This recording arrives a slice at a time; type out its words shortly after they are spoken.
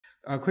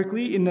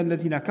Quickly, إِنَّ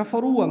الَّذِينَ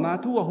كَفَرُوا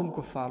وَمَاتُوا وَهُمْ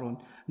كُفَّارٌ.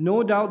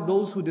 No doubt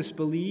those who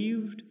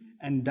disbelieved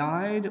and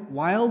died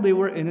while they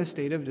were in a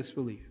state of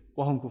disbelief.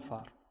 وَهُمْ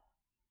كُفَّارٌ.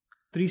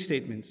 3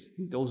 statements.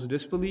 Those who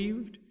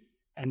disbelieved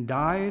and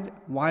died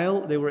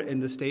while they were in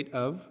the state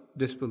of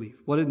disbelief.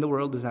 What in the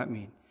world does that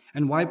mean?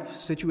 And why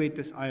situate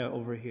this ayah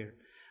over here?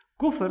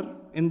 Kufr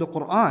in the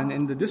Quran,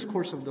 in the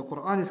discourse of the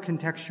Quran, is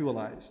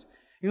contextualized.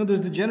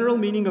 There's the general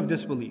meaning of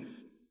disbelief.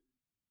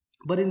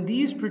 But in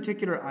these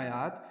particular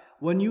ayat,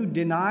 when you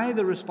deny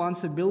the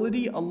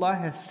responsibility Allah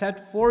has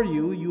set for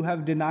you, you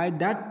have denied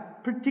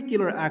that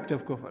particular act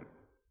of kufr.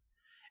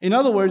 In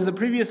other words, the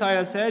previous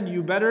ayah said,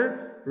 you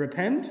better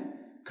repent,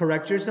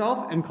 correct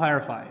yourself, and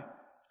clarify.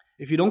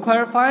 If you don't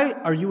clarify,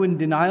 are you in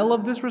denial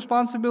of this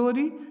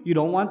responsibility? You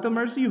don't want the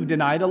mercy? You've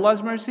denied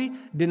Allah's mercy?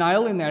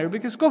 Denial in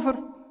Arabic is kufr.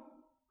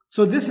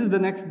 So this is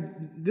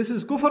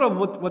kufr of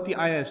what the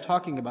ayah is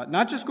talking about.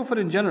 Not just kufr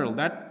in general,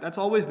 that's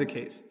always the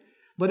case.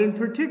 But in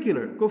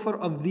particular, kufr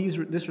of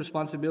this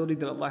responsibility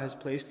that Allah has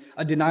placed,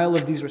 a denial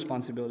of these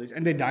responsibilities.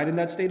 And they died in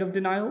that state of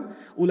denial.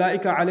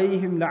 أُولَٰئِكَ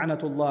عَلَيْهِمْ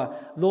لَعْنَةُ اللَّهِ.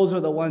 Those are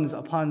the ones,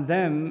 upon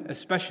them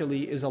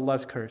especially is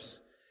Allah's curse.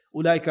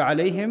 أُولَٰئِكَ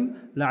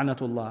عَلَيْهِمْ لَعْنَةُ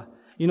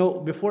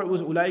اللَّهِ. Before it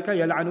was أُولَٰئِكَ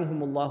يَلْعَنُهُمُ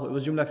اللَّهُ. It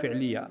was jumla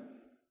fi'liya.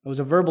 It was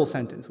a verbal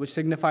sentence, which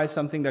signifies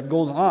something that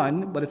goes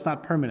on, but it's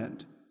not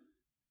permanent.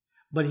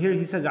 But here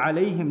he says,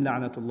 عَلَيْهِمْ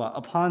لَعْنَةُ اللَّهِ.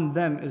 Upon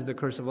them is the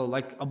curse of Allah.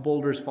 Like a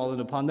boulder's fallen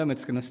upon them,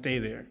 it's going to stay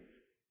there.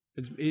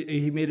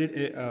 He made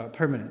it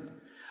permanent.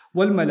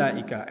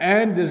 وَالْمَلَائِكَةِ.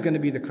 And there's going to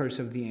be the curse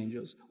of the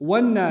angels.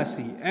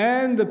 وَالنَّاسِ.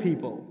 And the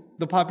people,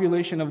 the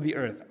population of the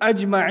earth.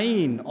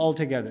 أَجْمَعِينَ.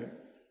 Altogether.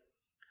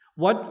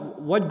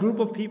 What group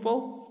of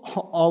people?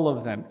 All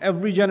of them.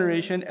 Every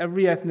generation,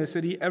 every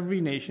ethnicity,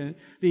 every nation,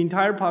 the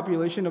entire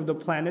population of the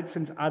planet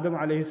since Adam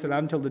alayhi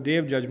salam till the day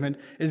of judgment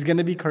is going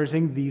to be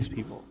cursing these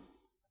people.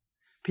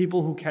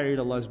 People who carried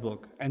Allah's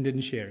book and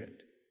didn't share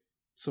it.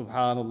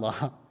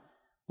 Subhanallah.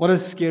 What a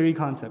scary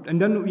concept.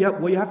 And then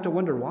you have to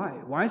wonder why.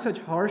 Why such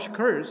harsh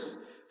curse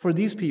for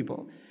these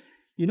people?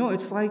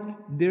 It's like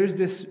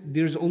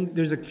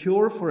there's a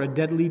cure for a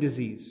deadly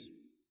disease.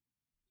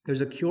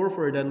 There's a cure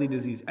for a deadly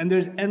disease. And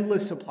there's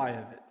endless supply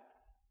of it.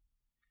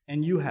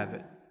 And you have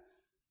it.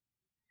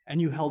 And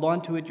you held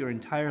on to it your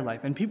entire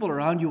life. And people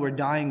around you were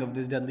dying of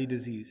this deadly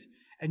disease.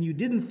 And you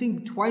didn't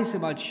think twice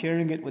about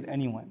sharing it with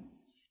anyone.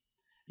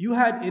 You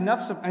had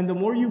enough, and the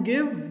more you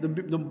give, the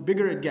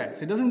bigger it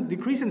gets. It doesn't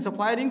decrease in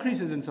supply, it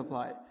increases in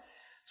supply.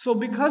 So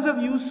because of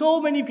you,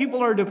 so many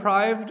people are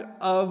deprived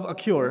of a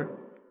cure.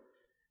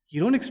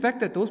 You don't expect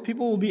that those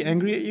people will be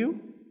angry at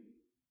you?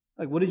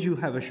 Like, what did you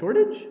have, a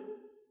shortage?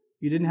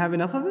 You didn't have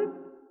enough of it?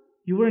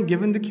 You weren't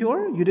given the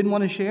cure? You didn't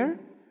want to share?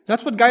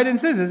 That's what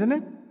guidance is, isn't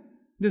it?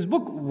 This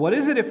book, what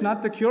is it if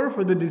not the cure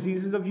for the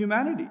diseases of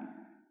humanity?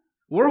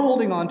 We're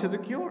holding on to the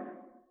cure.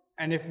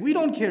 And if we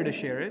don't care to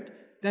share it,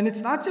 then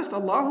it's not just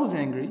Allah who's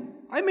angry.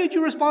 I made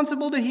you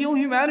responsible to heal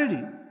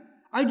humanity.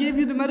 I gave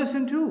you the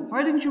medicine too.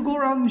 Why didn't you go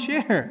around and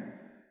share?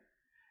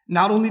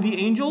 Not only the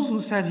angels who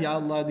said, Ya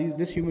Allah,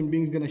 this human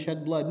being's going to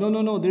shed blood.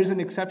 No, there's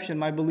an exception,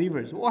 my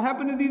believers. What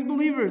happened to these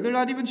believers? They're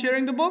not even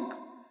sharing the book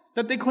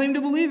that they claim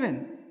to believe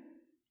in.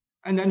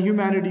 And then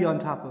humanity on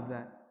top of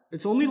that.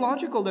 It's only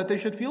logical that they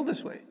should feel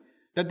this way.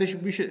 That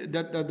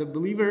the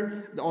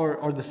believer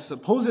or the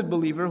supposed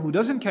believer who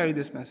doesn't carry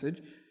this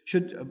message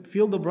should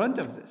feel the brunt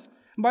of this.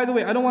 And by the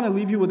way, I don't want to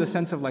leave you with a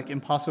sense of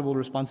impossible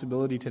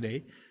responsibility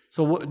today.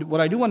 So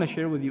what I do want to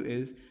share with you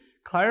is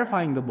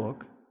clarifying the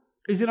book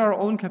is in our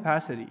own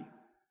capacity.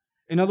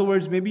 In other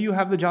words, maybe you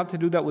have the job to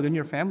do that within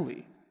your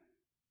family.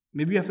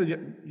 Maybe you have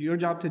your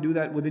job to do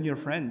that within your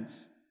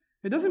friends.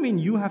 It doesn't mean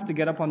you have to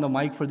get up on the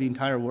mic for the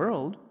entire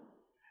world.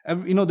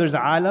 There's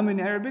alam in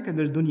Arabic and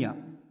there's dunya.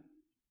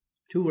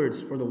 2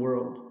 words for the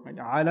world, right?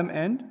 Alam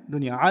and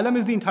dunya. Alam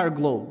is the entire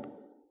globe.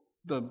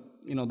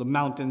 The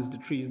mountains, the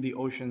trees, the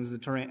oceans, the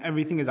terrain,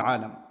 everything is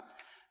alam.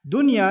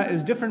 Dunya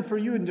is different for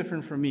you and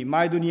different for me.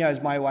 My dunya is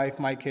my wife,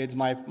 my kids,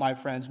 my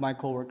friends, my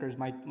co-workers,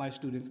 my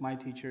students, my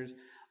teachers.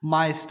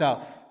 My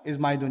stuff is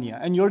my dunya.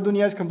 And your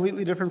dunya is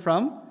completely different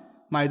from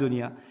my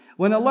dunya.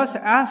 When Allah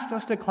asked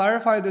us to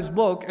clarify this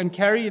book and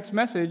carry its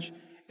message,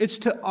 it's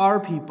to our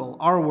people,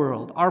 our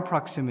world, our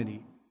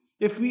proximity.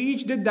 If we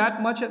each did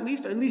that much at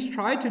least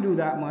tried to do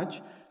that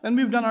much, then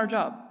we've done our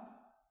job.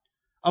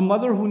 A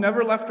mother who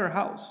never left her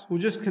house, who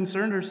just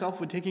concerned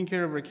herself with taking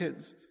care of her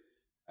kids,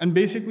 and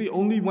basically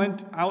only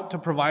went out to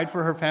provide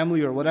for her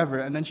family or whatever,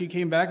 and then she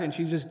came back and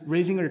she's just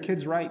raising her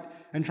kids right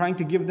and trying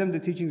to give them the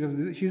teachings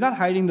of. She's not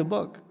hiding the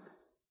book.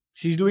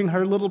 She's doing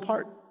her little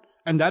part,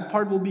 and that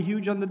part will be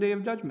huge on the Day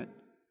of Judgment.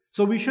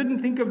 So we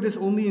shouldn't think of this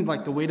only in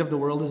the weight of the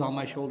world is on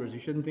my shoulders. You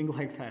shouldn't think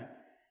like that.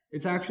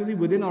 It's actually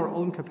within our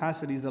own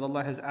capacities that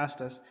Allah has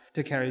asked us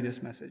to carry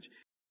this message.